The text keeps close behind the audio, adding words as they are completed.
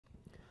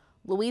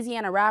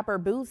Louisiana rapper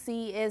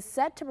Boosie is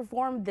set to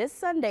perform this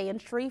Sunday in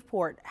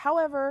Shreveport.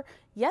 However,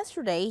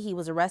 yesterday he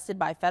was arrested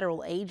by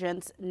federal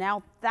agents.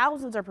 Now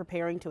thousands are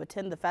preparing to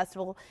attend the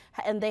festival,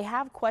 and they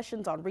have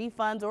questions on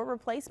refunds or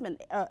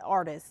replacement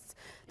artists.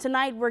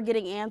 Tonight we're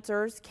getting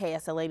answers.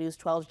 KSLA News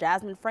 12's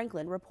Jasmine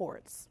Franklin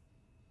reports.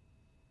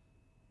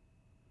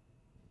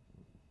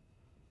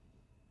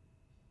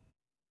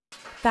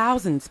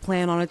 Thousands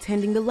plan on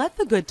attending the Let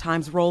the Good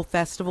Times Roll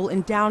Festival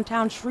in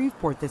downtown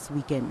Shreveport this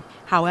weekend.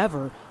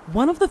 However,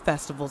 one of the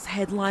festival's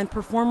headline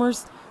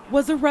performers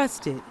was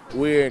arrested.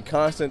 We're in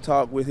constant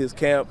talk with his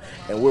camp,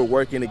 and we're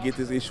working to get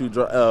this issue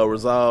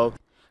resolved.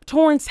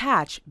 Torrance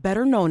Hatch,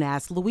 better known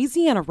as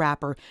Louisiana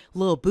rapper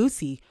Lil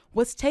Boosie,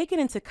 was taken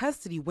into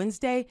custody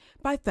Wednesday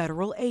by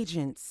federal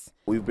agents.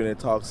 We've been in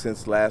talks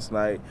since last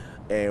night,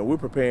 and we're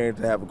preparing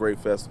to have a great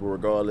festival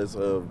regardless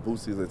of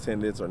Boosie's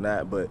attendance or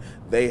not, but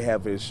they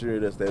have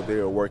assured us that they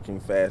are working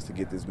fast to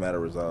get this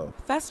matter resolved.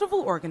 Festival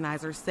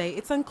organizers say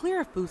it's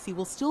unclear if Boosie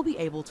will still be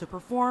able to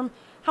perform.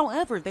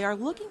 However, they are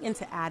looking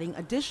into adding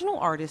additional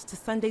artists to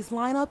Sunday's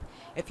lineup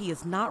if he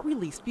is not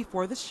released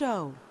before the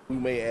show. We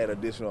may add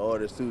additional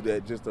artists too,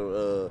 that just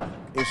to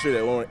ensure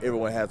that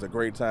everyone has a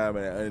great time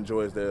and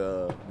enjoys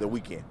the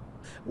weekend.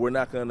 We're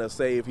not going to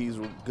say if he's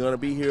going to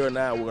be here or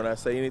not. We're going to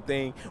say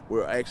anything.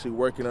 We're actually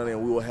working on it,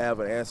 and we will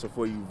have an answer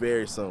for you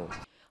very soon.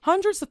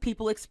 Hundreds of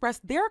people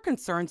expressed their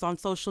concerns on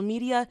social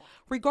media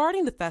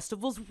regarding the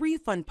festival's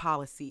refund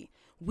policy.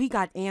 We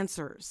got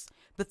answers.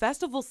 The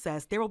festival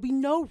says there will be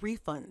no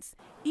refunds,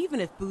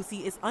 even if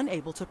Boosie is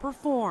unable to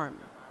perform.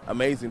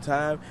 Amazing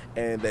time,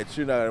 and that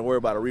you're not going to worry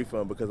about a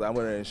refund, because I'm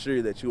going to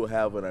ensure that you will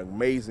have an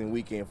amazing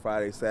weekend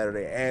Friday,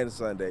 Saturday, and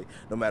Sunday,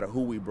 no matter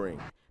who we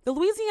bring. The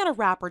Louisiana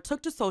rapper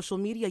took to social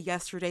media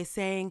yesterday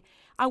saying,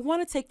 "I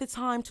want to take the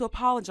time to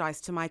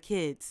apologize to my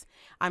kids.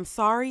 I'm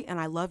sorry and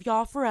I love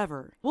y'all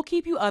forever." We'll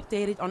keep you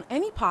updated on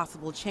any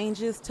possible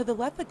changes to the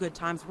Let the Good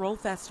Times Roll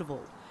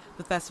Festival.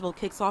 The festival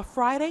kicks off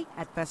Friday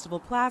at Festival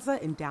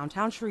Plaza in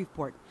downtown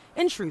Shreveport.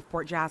 In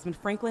Shreveport, Jasmine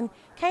Franklin,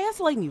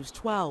 KSLA News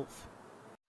 12.